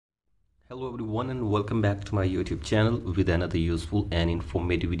Hello everyone and welcome back to my YouTube channel with another useful and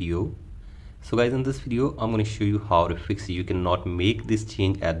informative video. So guys, in this video I'm going to show you how to fix it. You cannot make this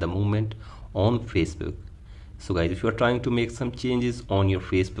change at the moment on Facebook. So guys, if you are trying to make some changes on your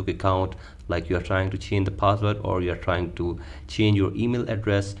Facebook account, like you are trying to change the password or you are trying to change your email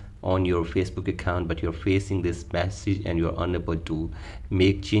address on your Facebook account, but you're facing this message and you're unable to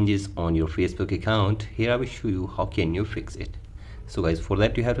make changes on your Facebook account, here I will show you how can you fix it. So guys, for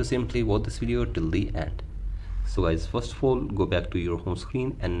that you have to simply watch this video till the end. So guys, first of all, go back to your home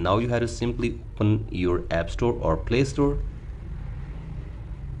screen and now you have to simply open your App Store or Play Store,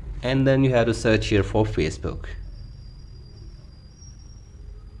 and then you have to search here for Facebook.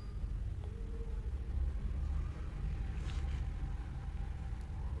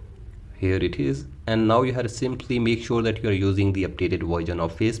 Here it is, and now you have to simply make sure that you are using the updated version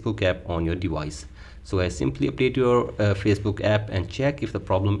of Facebook app on your device. So I simply update your Facebook app and check if the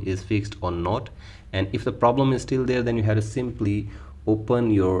problem is fixed or not, and if the problem is still there, then you have to simply open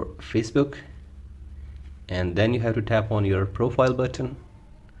your Facebook and then you have to tap on your profile button,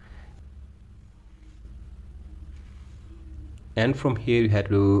 and from here you have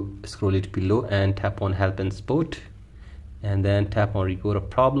to scroll it below and tap on help and support, and then tap on report a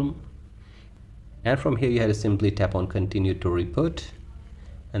problem, and from here you have to simply tap on continue to report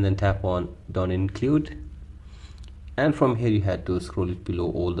and then tap on don't include, and from here you have to scroll it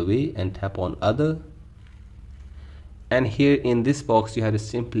below all the way and tap on other, and here in this box you have to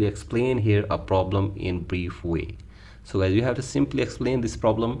simply explain here a problem in brief way. So guys, you have to simply explain this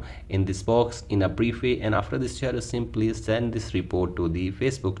problem in this box in a brief way, and after this you have to simply send this report to the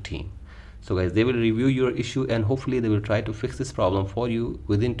Facebook team. So guys, they will review your issue and hopefully they will try to fix this problem for you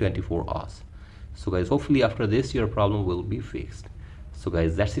within 24 hours. So guys, hopefully after this your problem will be fixed. So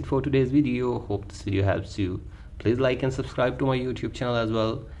guys, that's it for today's video. Hope this video helps you. Please like and subscribe to my YouTube channel as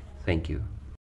well. Thank you.